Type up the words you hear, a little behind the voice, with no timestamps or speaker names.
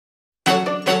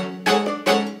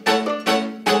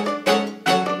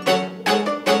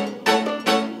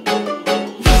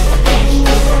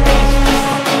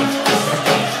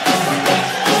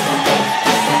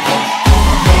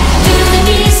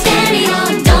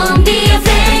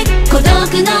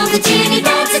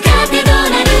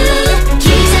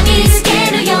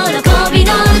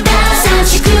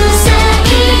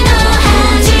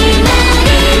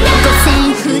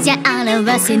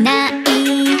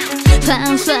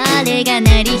れが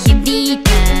鳴り響い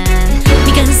た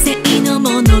未完成の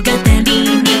物語に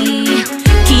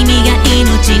君が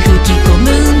命吹き込む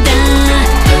んだ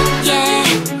Yeah,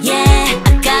 yeah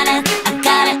明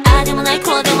るああでもない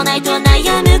こうでもないと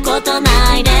悩むこと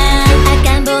ないね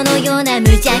赤ん坊のような無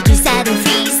邪気さでフリ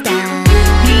ースタイ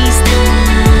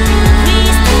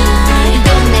ルど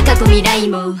んな過去未来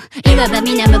もいわば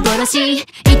皆幻い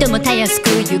ともたやすく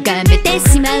歪めて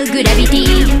しまうグラビテ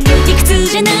ィ理屈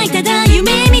じゃないただ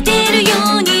夢見てるよ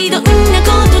うにどんな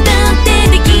ことだって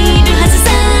できるはず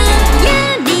さ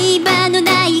やり場の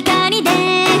ない怒りで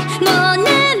もう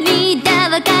涙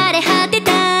別れ果て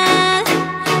た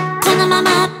このま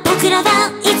ま僕ら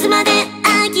はいつまで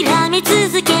諦め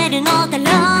続けるのだろ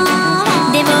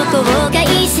うでも後悔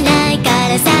しないか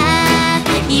らさ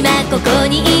今ここ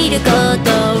にいるこ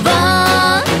とを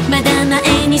まだ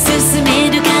前に進め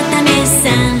るか試さ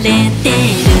れてる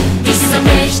This is a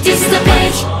page, this is a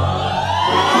page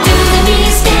Do the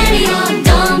Mysterion,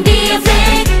 don't be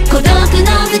afraid 孤独の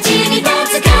淵に立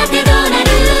つかってどうなる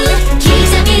刻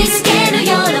みつける喜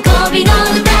びの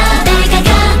歌誰かが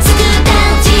作った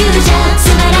自由じゃつ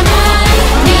まらない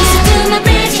Listen to my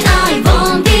page, I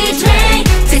won't betray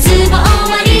絶望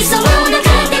ありそうなか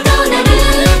ってどうなる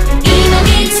今見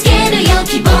つけるよ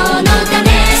希望のため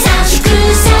祝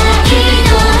祭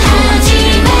の始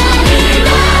まりだ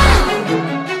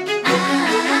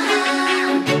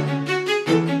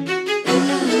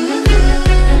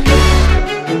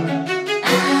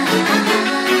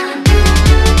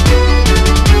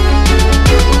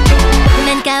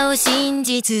何かを信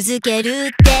じ続ける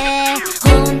って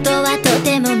本当はと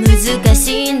ても難し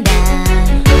いんだ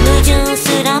矛盾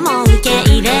すらも受け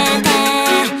入れて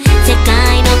世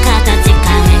界の形変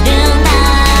えるんだ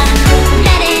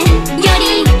誰よ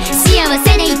り幸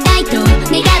せでいたいと願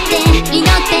って祈っ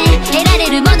て得られ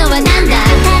るものはなんだ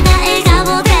ただ笑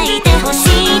顔でいてほし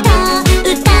いと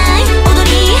歌い踊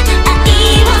り愛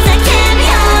を叫ぶよ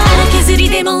荒削り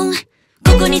でも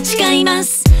ここに誓いま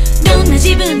すどんな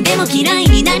自分でも嫌い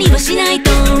になりはしないと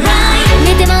Right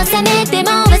寝ても覚めても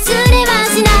忘れは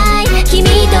しない君と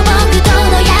僕と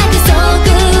の約束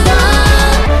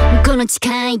をこの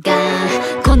誓いが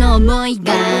この想い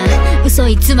が嘘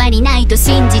偽りないと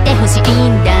信じてほしいん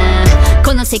だ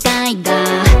この世界が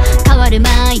変わる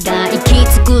前が行き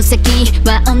着く先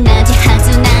は同じは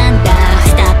ずなんだ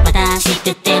下っ端し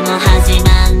てても始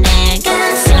まんねえが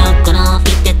白黒言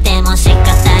ってても仕方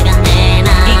がねえな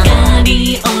怒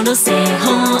り下ろせ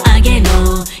頬上げろ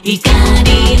怒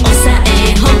り抑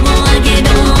え頬上げろ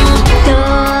通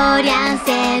りゃんせ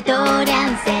通りゃ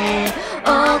んせ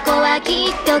王子はき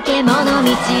っと獣道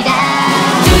だ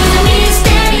Do the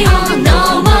Mysterion,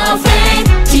 no more